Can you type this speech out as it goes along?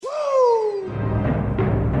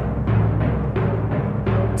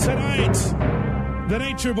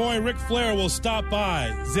Nature Boy Ric Flair will stop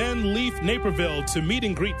by Zen Leaf Naperville to meet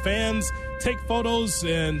and greet fans, take photos,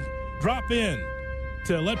 and drop in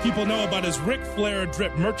to let people know about his Ric Flair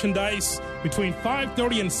drip merchandise between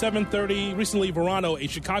 5:30 and 7:30. Recently, Verano, a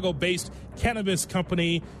Chicago-based cannabis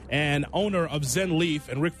company and owner of Zen Leaf,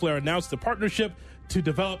 and Ric Flair announced a partnership to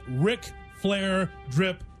develop Ric Flair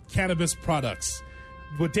drip cannabis products.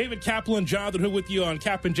 With David Kaplan, Jonathan Hood with you on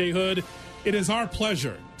Cap and J Hood, it is our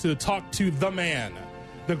pleasure to talk to the man,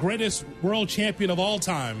 the greatest world champion of all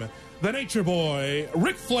time, the Nature Boy.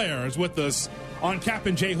 Ric Flair is with us on Cap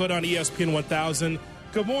and J Hood on ESPN 1000.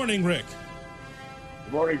 Good morning, Rick.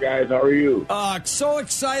 Good morning, guys. How are you? So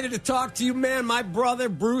excited to talk to you, man. My brother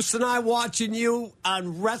Bruce and I watching you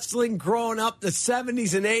on wrestling growing up, the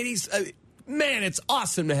 70s and 80s. Man, it's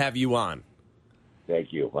awesome to have you on.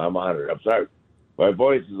 Thank you. I'm honored. I'm sorry. My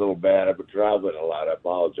voice is a little bad. I've been traveling a lot. I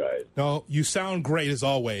apologize. No, you sound great as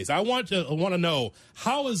always. I want to know,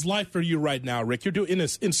 how is life for you right now, Rick? You're doing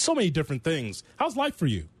this in so many different things. How's life for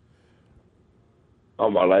you?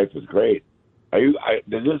 Oh, my life is great. Does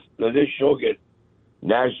this show get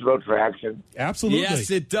national traction? Absolutely.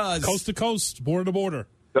 Yes, it does. Coast to coast, border to border.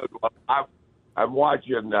 I'm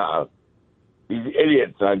watching these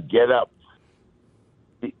idiots on Get Up.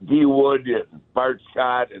 D. Wood and Bart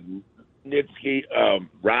Scott and Nitsky,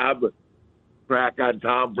 Rob, crack on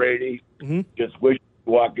Tom Brady. Mm-hmm. Just wish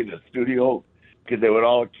to walk in the studio because they would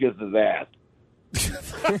all kiss his ass.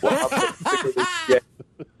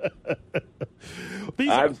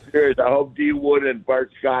 I'm serious. I hope D. Wood and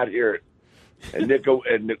Bart Scott hear it. And I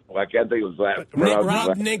can't think of his last name.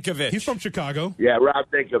 Rob Ninkovich. He's from Chicago. Yeah, Rob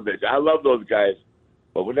Ninkovich. I love those guys.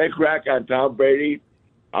 But when they crack on Tom Brady,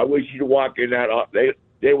 I wish you'd walk in that.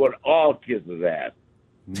 They would all kiss his ass.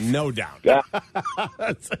 No doubt. Yeah.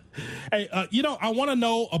 Hey, I want to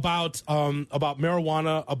know about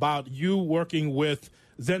marijuana, about you working with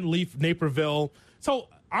Zen Leaf Naperville. So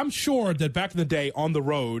I'm sure that back in the day on the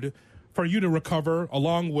road, for you to recover,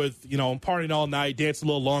 along with partying all night, dancing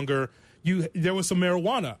a little longer, there was some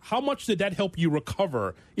marijuana. How much did that help you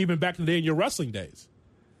recover, even back in the day in your wrestling days?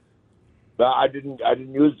 No, I didn't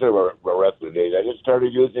use the wrestling days. I just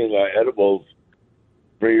started using edibles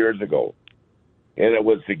 3 years ago. And it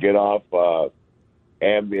was to get off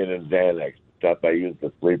Ambien and Xanax, stuff I used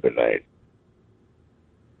to sleep at night.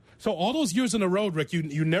 So all those years on the road, Rick,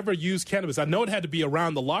 you never used cannabis. I know it had to be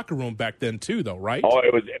around the locker room back then, too, though, right? Oh,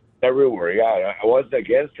 it was everywhere, yeah. I wasn't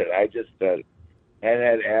against it. I just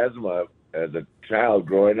had asthma as a child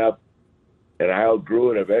growing up, and I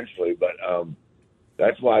outgrew it eventually, but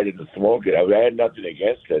that's why I didn't smoke it. I had nothing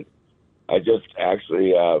against it. I just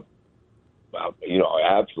actually...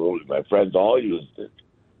 absolutely. My friends all used it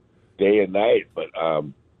day and night, but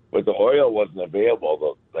the oil wasn't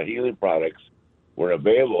available. The healing products weren't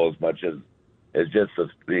available as much as just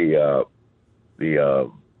the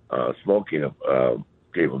smoking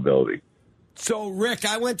capability. So, Rick,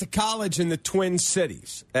 I went to college in the Twin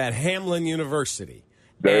Cities at Hamline University.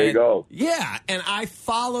 There you go. Yeah, and I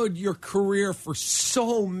followed your career for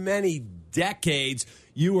so many decades.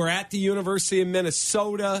 You were at the University of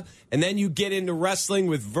Minnesota, and then you get into wrestling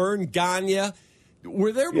with Vern Gagne. Yes.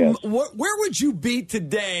 Where would you be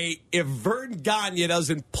today if Vern Gagne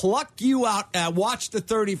doesn't pluck you out? Watch the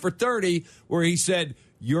 30 for 30, where he said,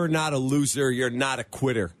 "You're not a loser. You're not a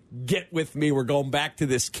quitter. Get with me. We're going back to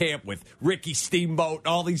this camp with Ricky Steamboat,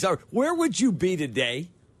 all these other." Where would you be today?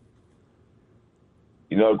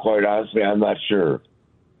 Quite honestly, I'm not sure.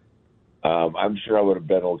 I'm sure I would have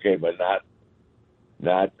been okay, but not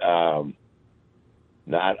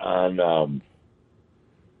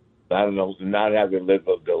having lived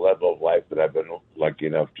the level of life that I've been lucky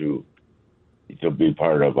enough to be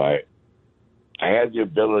part of. I had the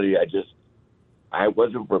ability. I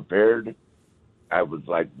wasn't prepared. I was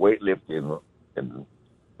like weightlifting and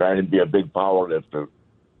trying to be a big power lifter,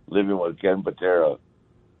 living with Ken Patera,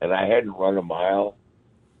 and I hadn't run a mile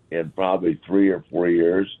in probably 3 or 4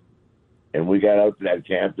 years. And we got out to that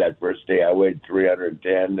camp that first day. I weighed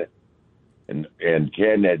 310, and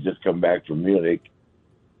Ken had just come back from Munich,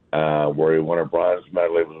 where he won a bronze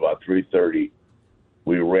medal. It was about 3:30.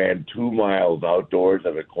 We ran 2 miles outdoors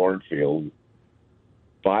in a cornfield,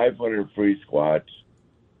 500 free squats,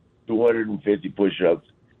 250 push-ups,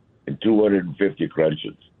 and 250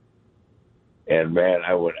 crunches. And man,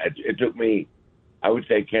 it took me. I would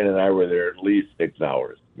say Ken and I were there at least 6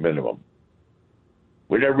 hours minimum.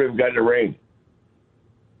 We never even got in the ring.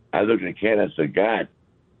 I looked at Ken and said, "God,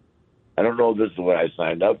 I don't know if this is what I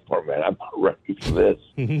signed up for, man. I'm not ready for this."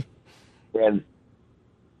 And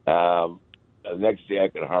the next day I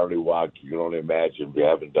could hardly walk. You can only imagine. We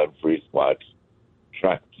haven't done free squats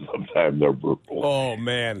sometimes they're brutal. Oh,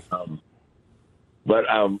 man. But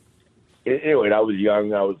anyway, I was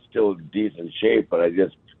young. I was still in decent shape, but I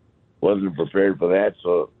just wasn't prepared for that.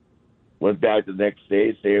 So went back the next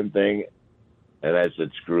day, same thing, and I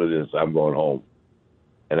said, "Screw this! I'm going home."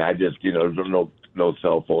 And I just, there were no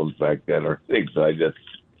cell phones back then or things. So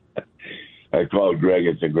I called Greg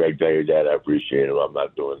and said, "Greg, tell your dad I appreciate him. I'm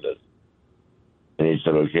not doing this." And he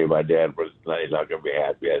said, "Okay, my dad, but he's not going to be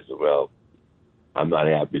happy." I said, "Well, I'm not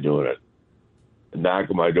happy doing it." Knock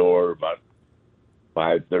on my door about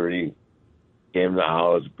 5:30. Came to the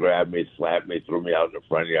house, grabbed me, slapped me, threw me out in the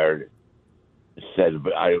front yard. Said,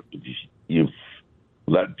 "You've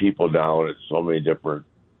let people down at so many different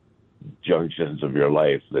junctions of your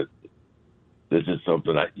life that this is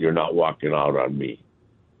something that you're not walking out on me."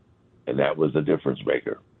 And that was the difference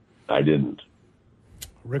maker. I didn't.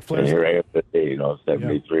 Ric Flair. And here I am today,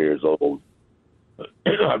 73 years old.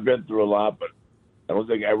 I've been through a lot, but I don't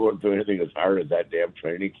think I went through anything as hard as that damn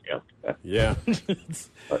training camp. Yeah.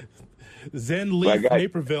 Zen Leaf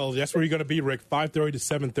Naperville. That's where you're going to be, Rick. 5:30 to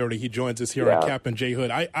 7:30. He joins us here on Captain J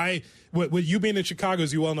Hood. With you being in Chicago,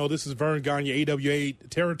 as you well know, this is Vern Gagne, AWA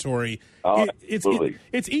territory.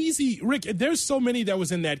 It's easy, Rick. There's so many that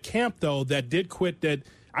was in that camp though that did quit. That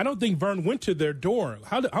I don't think Vern went to their door.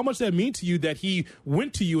 How much that mean to you that he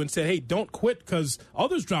went to you and said, "Hey, don't quit," because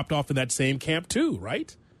others dropped off in that same camp too,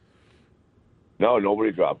 right? No,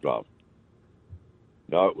 nobody dropped off.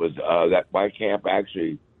 No, it was that my camp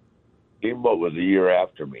actually. Steamboat was a year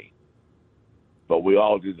after me, but we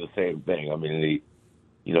all did the same thing. I mean,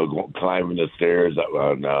 climbing the stairs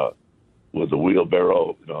on with the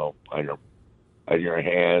wheelbarrow, on your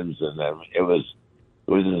hands, and then it was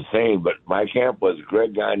insane. But my camp was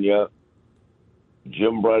Greg Gagne,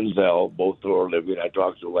 Jim Brunzell, both who are living. I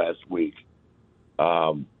talked to last week.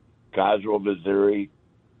 Cosro Missouri,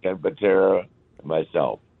 Ken Patera, and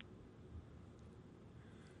myself.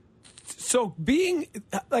 So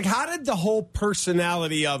how did the whole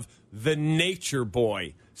personality of the Nature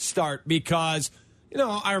Boy start? Because,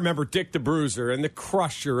 I remember Dick the Bruiser and the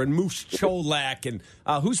Crusher and Moose Cholak and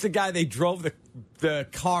who's the guy they drove the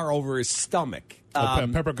car over his stomach?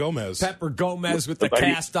 Pepper Gomez. Pepper Gomez with the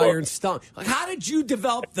cast iron stomach. How did you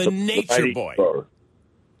develop the Nature Boy?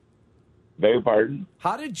 Beg your pardon?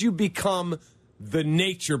 How did you become the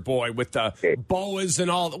Nature Boy with the boas and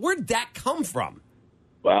all that? Where did that come from?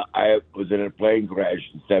 Well, I was in a plane crash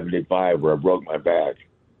in 75 where I broke my back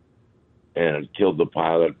and it killed the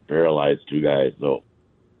pilot, paralyzed two guys. So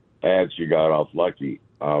I actually got off lucky.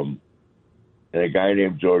 And a guy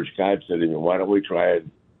named George Scott said to me, "Why don't we try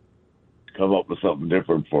and come up with something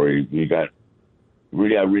different for you?" I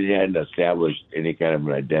really hadn't established any kind of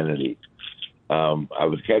an identity. I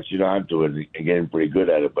was catching on to it and getting pretty good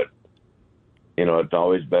at it, but, it's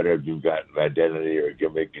always better if you've got an identity or a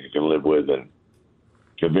gimmick you can live with and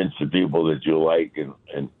convince the people that you like,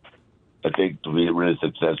 and I think to be really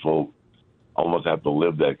successful, almost have to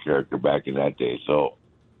live that character back in that day. So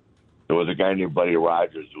there was a guy named Buddy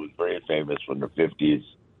Rogers who was very famous from the 50s,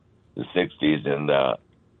 the 60s, and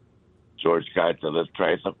George Scott said, "Let's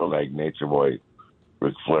try something like Nature Boy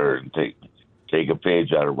Ric Flair and take a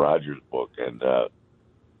page out of Rogers' book." And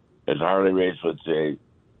as Harley Race would say,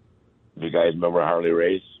 if you guys remember Harley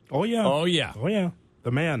Race? Oh yeah,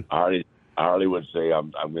 the man. Harley would say,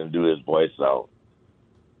 I'm going to do his voice now.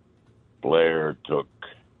 Flair took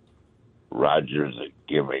Rogers'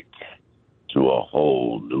 gimmick to a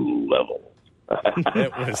whole new level.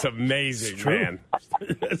 It was amazing, man.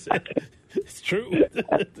 It's true.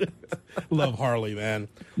 Love Harley, man.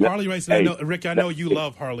 Harley Race. Hey, Rick, I know you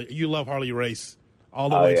love Harley. You love Harley Race all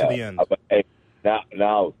the way to the end. Hey,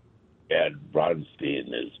 now Ed Bronstein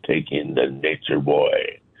is taking the Nature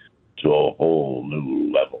Boy to a whole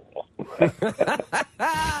new level.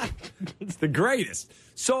 It's the greatest.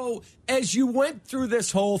 So as you went through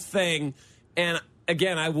this whole thing, and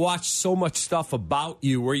again, I watched so much stuff about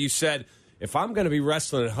you where you said, if I'm going to be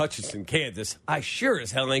wrestling in Hutchinson, Kansas, I sure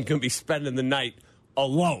as hell ain't going to be spending the night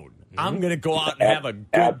alone. I'm going to go out and have a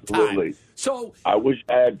good time. So I wish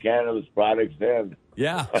I had cannabis products then.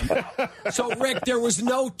 Yeah. So, Rick, there was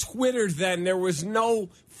no Twitter then. There was no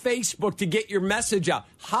Facebook to get your message out.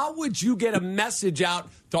 How would you get a message out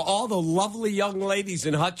to all the lovely young ladies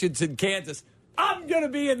in Hutchinson, Kansas? I'm going to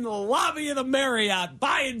be in the lobby of the Marriott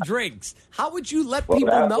buying drinks. How would you let people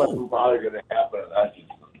know? That's probably going to happen at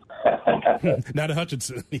Hutchinson. Not at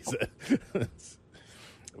Hutchinson, he said.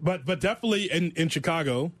 But definitely in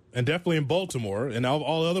Chicago and definitely in Baltimore and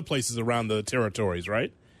all other places around the territories,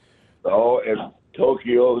 right? Oh, in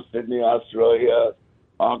Tokyo, Sydney, Australia,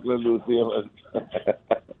 Auckland, New Zealand.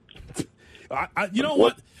 You know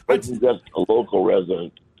what? wasn't just a local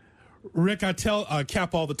resident. Rick, I tell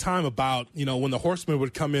Cap all the time about, when the Horsemen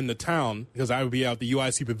would come into town, because I would be out at the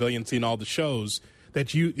UIC Pavilion seeing all the shows,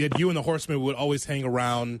 that you and the Horsemen would always hang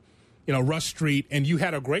around, Rush Street, and you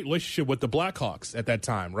had a great relationship with the Blackhawks at that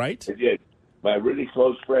time, right? I did. My really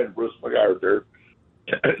close friend, Bruce MacArthur,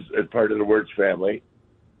 is part of the Wirtz family,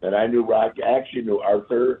 and I knew Rocky. I actually knew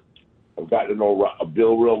Arthur. I've gotten to know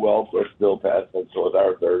Bill real well. Of course, Bill passed, and so is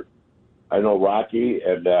Arthur. I know Rocky,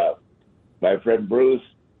 and my friend Bruce,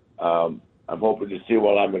 I'm hoping to see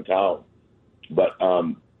while I'm in town. But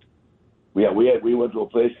we went to a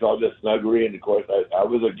place called the Snuggery, and of course I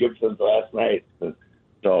was at Gibson's last night.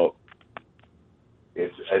 So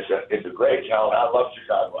it's a great town. I love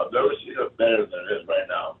Chicago. I've never seen it better than it is right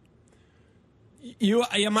now.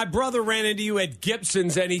 My brother ran into you at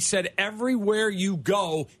Gibson's, and he said everywhere you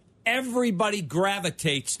go, everybody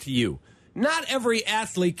gravitates to you. Not every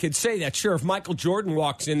athlete could say that. Sure, if Michael Jordan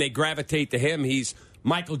walks in, they gravitate to him. He's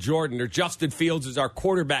Michael Jordan, or Justin Fields is our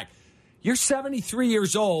quarterback. You're 73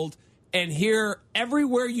 years old, and here,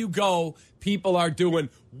 everywhere you go, people are doing,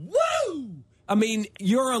 woo! I mean,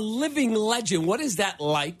 you're a living legend. What is that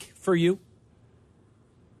like for you?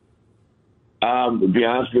 To be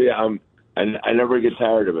honest with you, I never get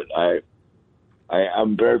tired of it.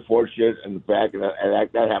 I'm very fortunate in the fact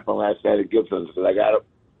that happened last night at Gibson's, because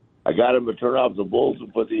I got him to turn off the Bulls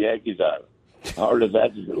and put the Yankees on. How hard is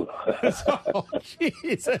that to do? Oh,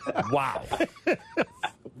 jeez. Wow.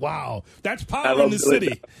 Wow. That's power in the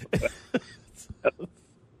city.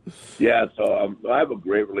 Yeah, so I have a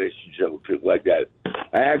great relationship with people like that.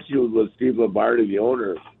 I actually was with Steve Lombardi, the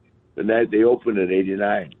owner, the night they opened in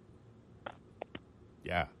 '89.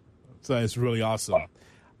 Yeah. So it's really awesome.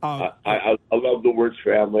 I love the Wirtz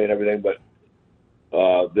family and everything, but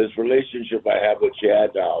this relationship I have with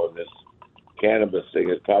Chad now and this cannabis thing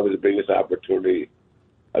is probably the biggest opportunity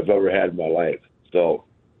I've ever had in my life. So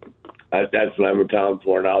that's what I'm in town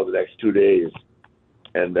for now the next 2 days.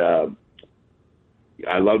 And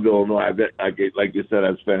I love Illinois. Like you said,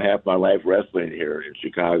 I've spent half my life wrestling here in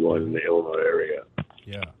Chicago and in the Illinois area.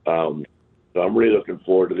 Yeah. So I'm really looking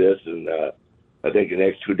forward to this, and I think the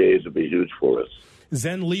next 2 days will be huge for us.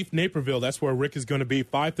 Zen Leaf, Naperville. That's where Rick is going to be,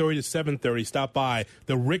 5:30 to 7:30. Stop by.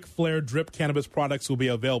 The Ric Flair Drip Cannabis products will be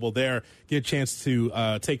available there. Get a chance to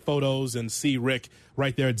take photos and see Rick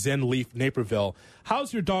right there at Zen Leaf, Naperville.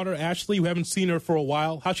 How's your daughter, Ashley? We haven't seen her for a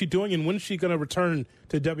while. How's she doing, and when is she going to return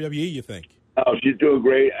to WWE, you think? Oh, she's doing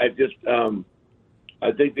great. I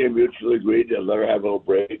think they mutually agreed to let her have a little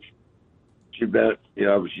break. She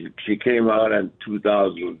came out in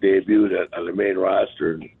 2000, debuted on the main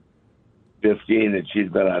roster in 15, and she's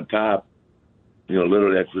been on top.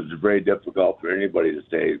 Literally, that was very difficult for anybody to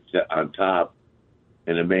stay on top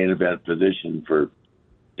in a main event position for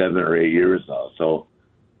 7 or 8 years now. So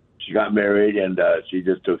she got married, and she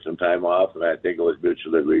just took some time off, and I think it was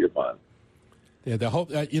mutually agreed upon. Yeah, the hope.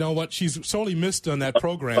 You know what? She's sorely missed on that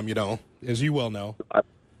program. As you well know. I'm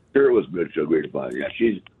sure it was mutually agreed upon. Yeah,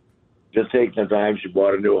 she's just taking some time. She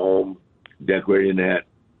bought a new home, decorating that,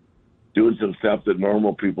 doing some stuff that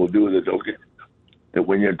normal people do that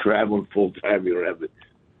when you're traveling full time, you don't have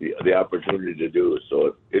the opportunity to do.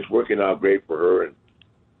 So it's working out great for her, and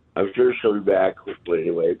I'm sure she'll be back hopefully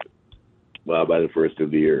anyway. By the first of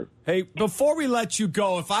the year. Hey, before we let you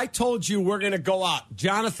go, if I told you we're going to go out,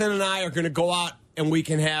 Jonathan and I are going to go out and we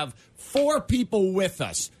can have 4 people with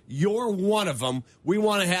us. You're one of them. We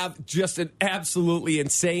want to have just an absolutely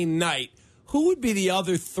insane night. Who would be the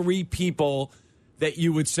other 3 people that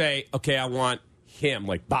you would say, okay, I want him,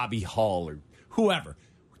 like Bobby Hall or whoever?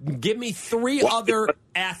 Give me 3 other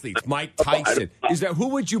athletes. Mike Tyson. Who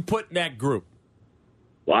would you put in that group?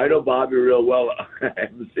 Well, I know Bobby real well. I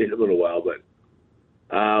haven't seen him in a while, but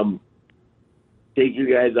take you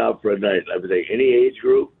guys out for a night. I would say any age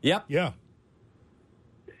group. Yep. Yeah.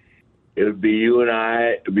 It would be you and I.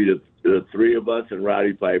 It would be the 3 of us and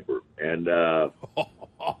Roddy Piper and Arn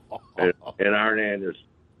Anderson.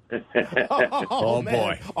 Oh,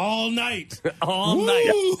 boy. All night. All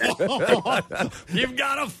night. You've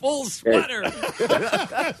got a full sweater.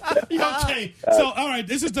 Okay. So, all right,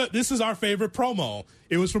 this is our favorite promo.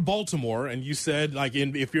 It was for Baltimore, and you said,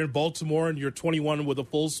 if you're in Baltimore and you're 21 with a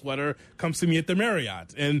full sweater, come see me at the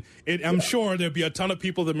Marriott. And I'm sure there'd be a ton of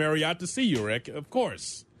people at the Marriott to see you, Rick, of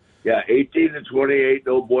course. Yeah, 18 to 28,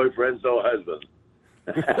 no boyfriends, no husbands.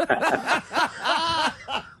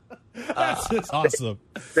 That's awesome.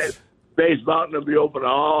 Space Mountain will be open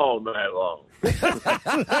all night long.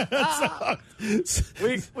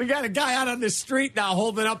 We got a guy out on the street now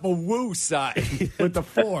holding up a woo sign with the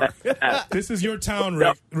 4. This is your town,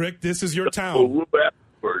 Rick. Rick, this is your town. Woo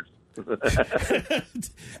afterwards.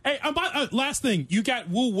 Hey, last thing. You got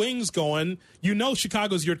Woo Wings going. You know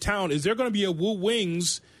Chicago's your town. Is there going to be a Woo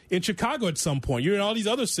Wings in Chicago at some point? You're in all these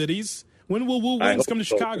other cities. When will Woo Wings come to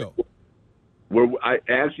Chicago?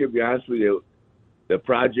 Actually, to be honest with you, the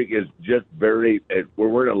project is just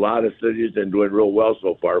we're in a lot of cities and doing real well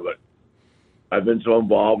so far, but I've been so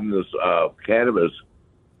involved in this cannabis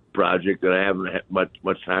project that I haven't had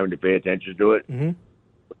much time to pay attention to it. Mm-hmm.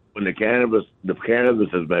 When the cannabis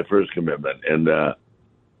is my first commitment, and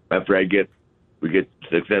after we get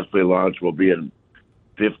successfully launched, we'll be in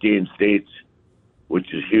 15 states,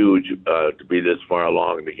 which is huge to be this far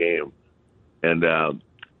along in the game. And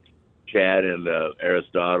Chad and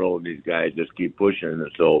Aristotle and these guys just keep pushing,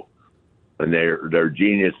 and they're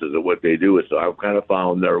geniuses at what they do. So I've kind of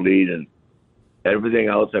followed their lead, and everything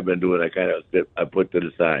else I've been doing, I put to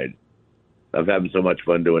the side. I'm having so much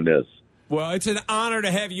fun doing this. Well, it's an honor to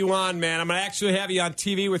have you on, man. I'm going to actually have you on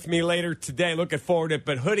TV with me later today. Looking forward to it.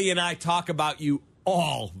 But Hoodie and I talk about you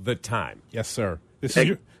all the time. Yes, sir. This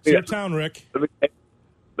is your town, Rick.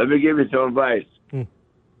 Let me give you some advice.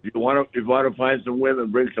 If you want to find some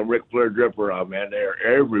women, bring some Ric Flair drip around, man. They're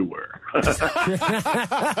everywhere.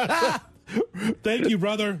 Thank you,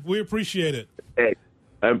 brother. We appreciate it. Hey,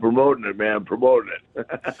 I'm promoting it, man. I'm promoting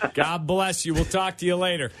it. God bless you. We'll talk to you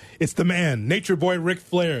later. It's the man, Nature Boy Ric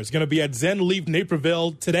Flair, is going to be at Zen Leaf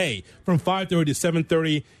Naperville today from 5:30 to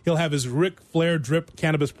 7:30. He'll have his Ric Flair drip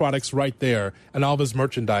cannabis products right there and all of his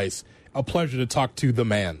merchandise. A pleasure to talk to the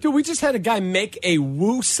man. Dude, we just had a guy make a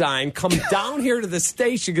woo sign, come down here to the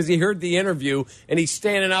station because he heard the interview, and he's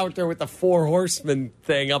standing out there with the Four Horsemen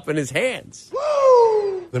thing up in his hands.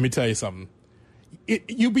 Woo! Let me tell you something.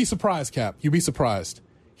 You'd be surprised, Cap. You'd be surprised.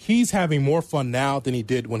 He's having more fun now than he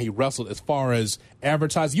did when he wrestled as far as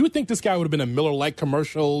advertising. You would think this guy would have been in Miller Lite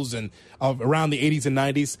commercials and around the 80s and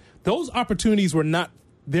 90s. Those opportunities were not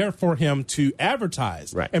there for him to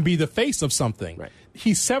advertise and be the face of something. Right.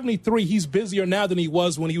 He's 73. He's busier now than he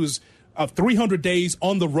was when he was 300 days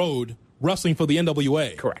on the road wrestling for the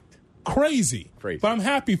NWA. Correct. Crazy. But I'm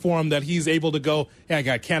happy for him that he's able to go, hey, I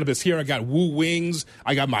got cannabis here. I got Woo Wings.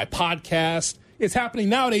 I got my podcast. It's happening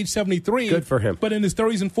now at age 73. Good for him. But in his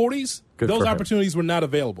 30s and 40s, those opportunities were not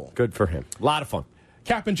available. Good for him. A lot of fun.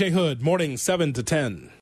 Cap and J Hood, morning 7 to 10.